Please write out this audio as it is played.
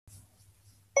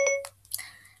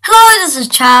Hello, this is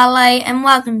Charlie and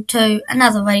welcome to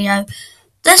another video.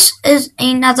 This is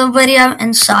another video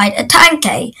inside a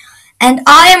tanky and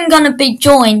I am going to be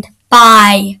joined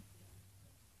by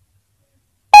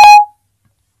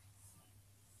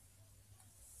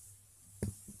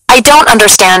I don't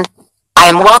understand. I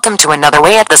am welcome to another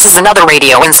way. This is another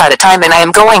radio inside a time and I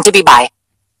am going to be by.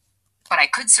 But I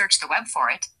could search the web for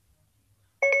it.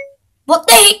 What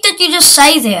the heck did you just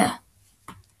say there?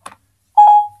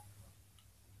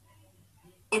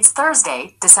 It's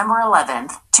Thursday, December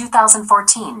 11th,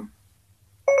 2014.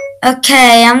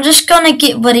 Okay, I'm just going to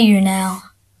get rid of you now.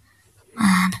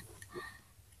 Man.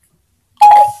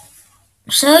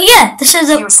 So yeah, this is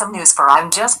Here's some news for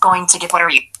I'm just going to get what are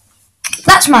you?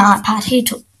 That's my iPad.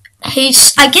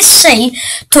 He's I guess C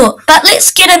talk. But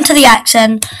let's get into the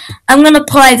action. I'm gonna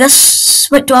play this.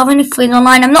 Wait, do I have any friends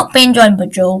online? I'm not being joined by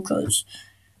Joel because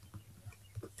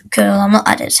I'm not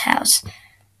at his house.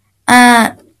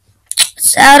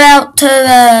 Shout out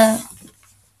to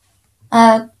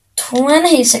Twin.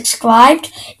 He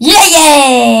subscribed.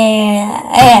 Yeah.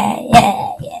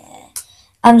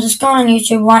 I'm just going on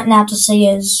YouTube right now to see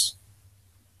his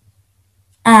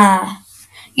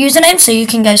username, so you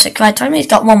can go subscribe to him. He's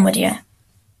got one video.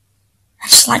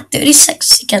 It's like 36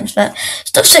 seconds, but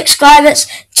still subscribe. It's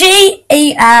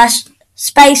GES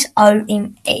space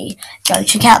OME. Go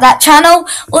check out that channel.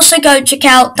 Also go check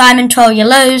out Diamond Troll You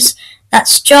Lose.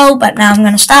 That's Joel, but now I'm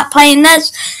going to start playing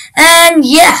this. And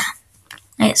yeah,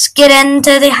 let's get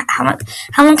into the... How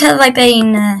long have I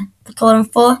been recording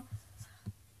for?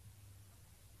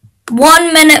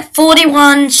 1 minute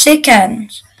 41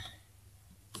 seconds.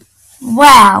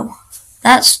 Wow,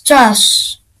 that's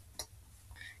just...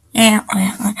 Yeah.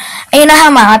 You know how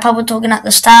my iPod was talking at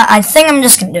the start? I think I'm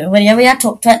just going to do a video where I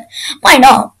talk to it. Why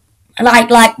not? Like,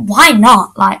 why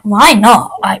not? Why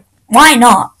not? Why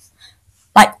not?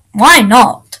 Why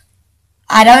not?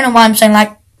 I don't know why I'm saying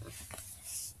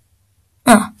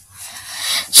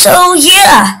So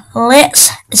yeah,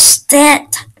 let's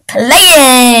start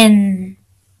playing.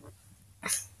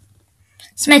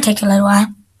 This may take a little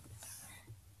while.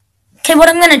 Okay, what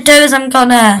I'm going to do is I'm going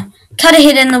to cut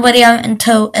ahead in the video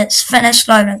until it's finished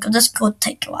loading, because this could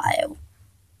take a while.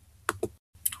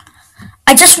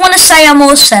 I just want to say I'm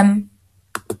awesome.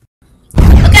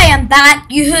 Okay, I'm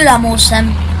back. You heard I'm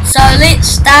awesome. So let's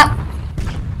start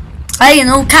playing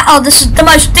all cat. Oh, this is the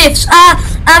most diffs.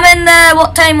 I'm in the...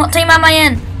 What team? What team am I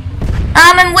in?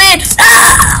 I'm in weird.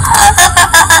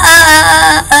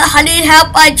 I need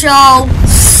help by Joel.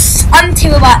 I'm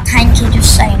terrible at tanky,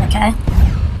 just saying, okay?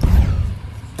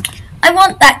 I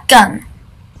want that gun.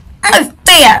 No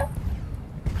fear.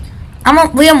 I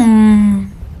want real...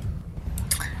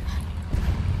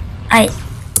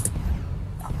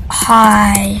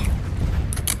 Hi.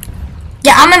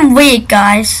 Yeah, I'm in weird,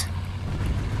 guys.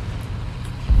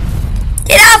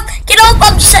 Get off,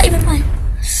 I'm saving my...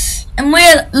 And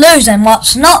we're losing,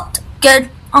 what's not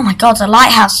good. Oh my god, the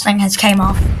lighthouse thing has came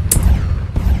off.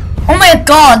 Oh my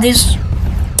god, that's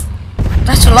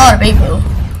a lot of people.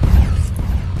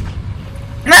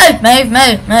 Move.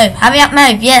 Hurry up,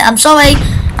 move. Yeah, I'm sorry.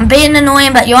 I'm being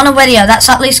annoying, but you're on a video. That's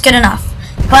at least good enough.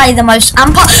 Play the most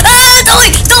die!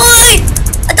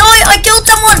 I killed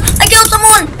someone!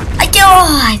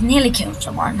 I nearly killed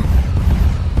someone.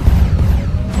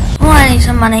 Oh, I need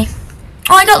some money.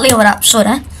 Oh, I got leveled up,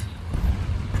 sorta.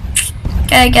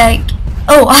 Okay.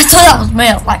 Oh, I thought that was me.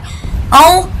 I was like,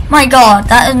 oh my god,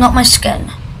 that is not my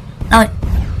skin. No.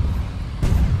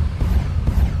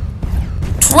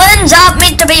 Twins aren't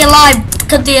meant to be alive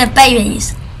because they're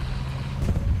babies.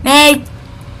 Me.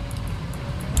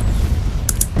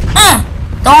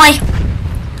 Die.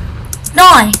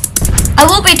 I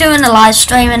will be doing a live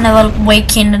stream in the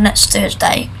weekend and it's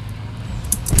Thursday.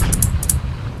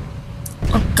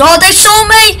 Oh god, they saw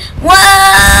me! Ow!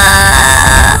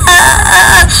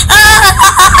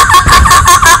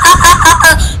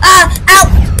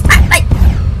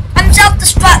 I'm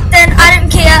self-destructing, I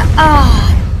don't care. Oh,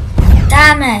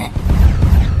 damn it.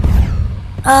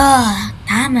 Oh,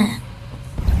 damn it.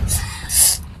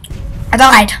 I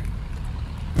died.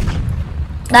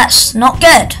 That's not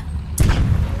good.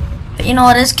 But you know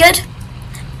what is good?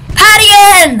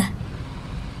 Partying!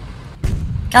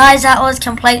 Guys, that was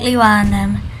completely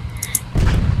random.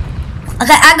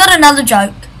 Okay, I got another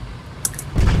joke.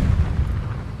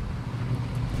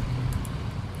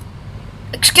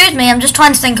 Excuse me, I'm just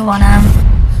trying to think of one.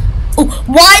 Oh,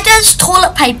 why does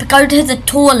toilet paper go to the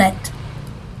toilet?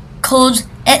 Cause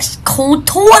it's called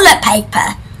toilet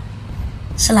paper.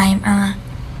 So lame.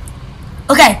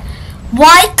 Okay,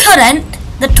 why couldn't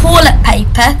the toilet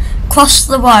paper cross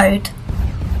the road?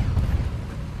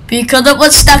 Because it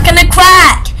was stuck in a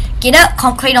crack. Get it?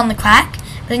 Concrete on the crack.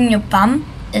 But in your bum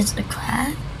is the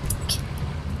crack.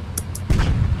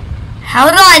 How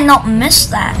did I not miss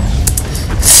that?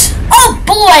 Oh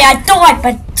boy, I died,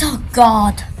 but oh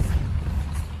god.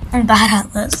 I'm bad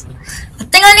at this. I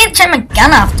think I need to check my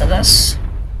gun after this.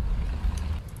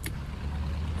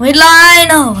 Weird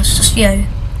line. Oh, it's just you.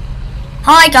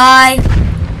 Hi, guy.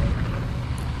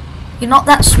 You're not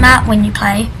that smart when you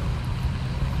play.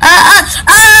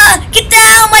 Get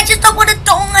down! I just don't want to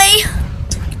die.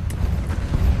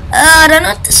 I don't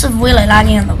know if this is really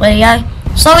lagging in the video.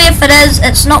 Sorry if it is.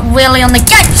 It's not really on the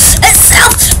game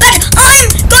itself, but I'm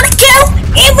gonna kill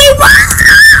everyone.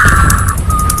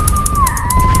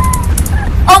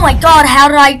 Oh my god! How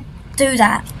did I do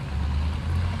that?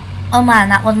 Oh man,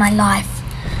 that was my life.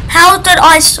 How did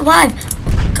I survive?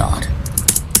 Oh god.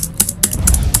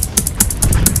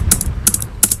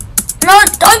 No,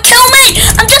 don't kill me!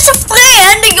 I'm just a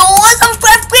friend of yours! I'm a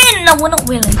friend! No, we're not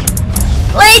really.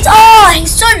 Please! Oh,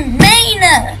 he's so mean!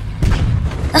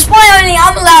 That's why only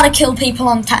I'm allowed to kill people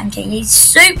on Tanky. He's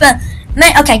super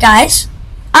mean. Okay, guys.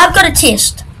 I've got a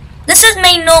test. This is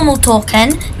me normal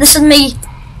talking. This is me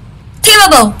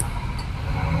terrible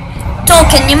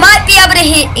talking. You might be able to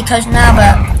hear echoes now,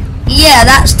 but yeah,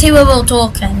 that's terrible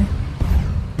talking.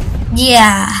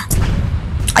 Yeah.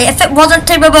 If it wasn't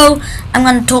terrible, I'm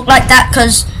going to talk like that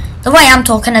because the way I'm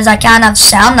talking is I can't have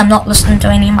sound. I'm not listening to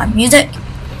any of my music.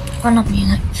 Well, not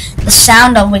music. The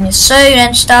sound of when you suit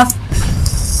and stuff.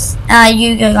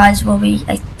 You guys will be,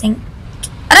 I think.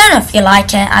 I don't know if you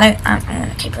like it. I'm going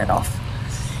to keep it off.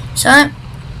 So,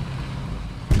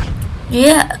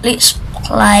 yeah, let's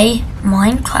play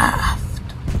Minecraft.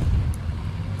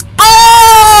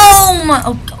 Oh my,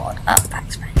 oh god,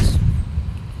 backspace.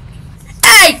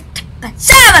 8,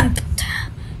 7.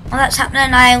 Well, that's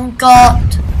happening. I've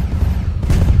got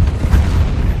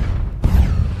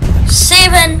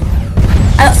 7.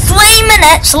 I've got 3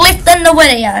 minutes left in the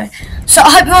video. So I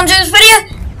hope you enjoyed this video.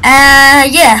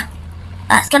 Yeah,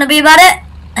 that's gonna be about it,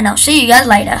 and I'll see you guys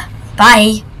later.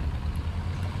 Bye.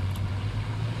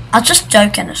 I was just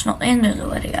joking. It's not the end of the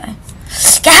video.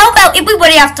 Okay, how about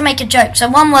everybody have to make a joke? So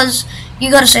one was,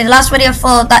 you gotta see the last video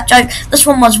for that joke. This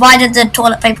one was, why did the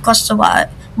toilet paper cross the road?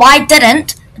 Why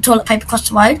didn't the toilet paper cross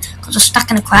the road? Because it's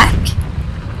stuck in a crack.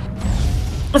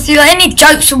 If you got any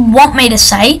jokes you want me to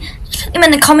say, just put them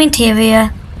in the comment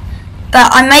area.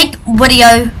 But I make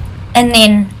video and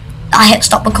then I hit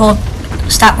start record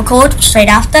straight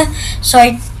after. So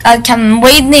I can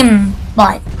read them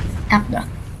like after.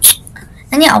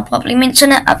 And yeah, I'll probably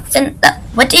mention it up in that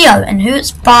video and who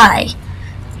it's by.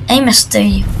 Hey,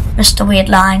 Mr. Weird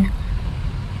Line.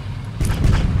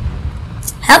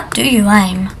 How do you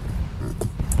aim?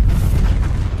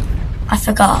 I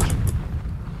forgot.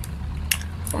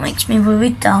 What makes me really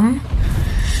dumb?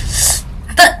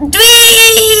 But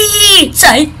 3!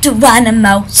 Say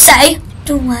Geronimo. Say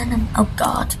Geronimo. Oh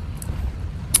god.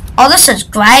 Oh, this is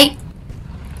great.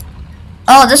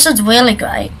 Oh, this is really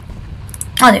great.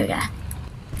 Oh, there we go.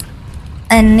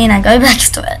 And then I go back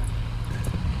to it.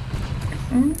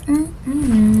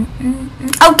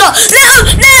 Oh god! No!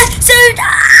 No! So,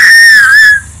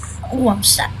 oh, I'm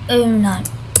stuck. Oh no.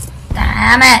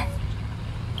 Damn it.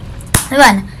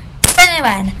 1,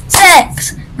 21,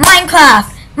 6,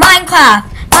 Minecraft, Minecraft,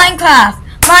 Minecraft,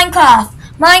 Minecraft,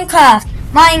 Minecraft,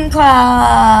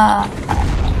 Minecraft.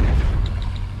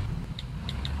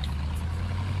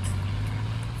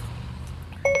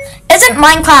 Isn't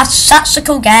Minecraft such a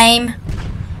cool game?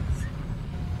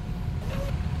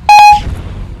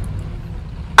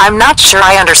 I'm not sure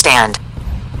I understand.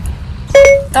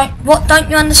 What don't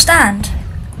you understand?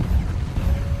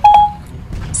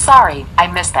 Sorry, I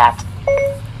missed that.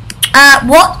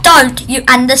 What don't you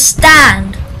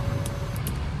understand?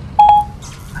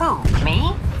 Who,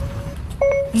 me?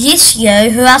 Yes,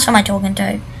 you. Who else am I talking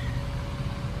to?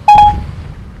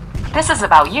 This is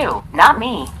about you, not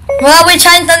me. Well, we're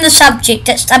changing the subject.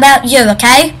 It's about you,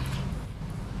 okay?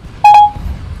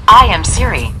 I am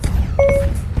Siri.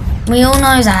 We all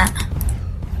know that.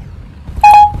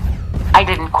 I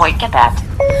didn't quite get that.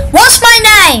 What's my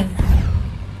name?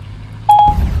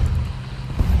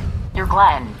 You're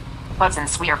Glenn. But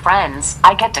since we are friends,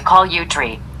 I get to call you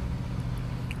Tree.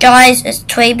 Guys, it's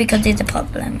Tree because there's a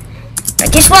problem.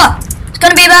 But guess what? It's going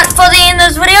to be about for the end of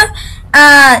this video.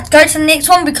 Go to the next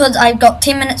one because I've got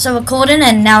 10 minutes of recording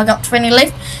and now I've got 20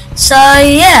 left. So,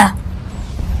 yeah.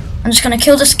 I'm just going to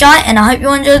kill this guy and I hope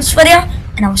you enjoyed this video.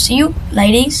 And I will see you,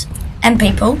 ladies and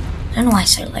people. I don't know why I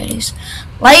say ladies.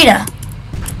 Later.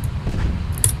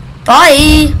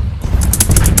 Bye.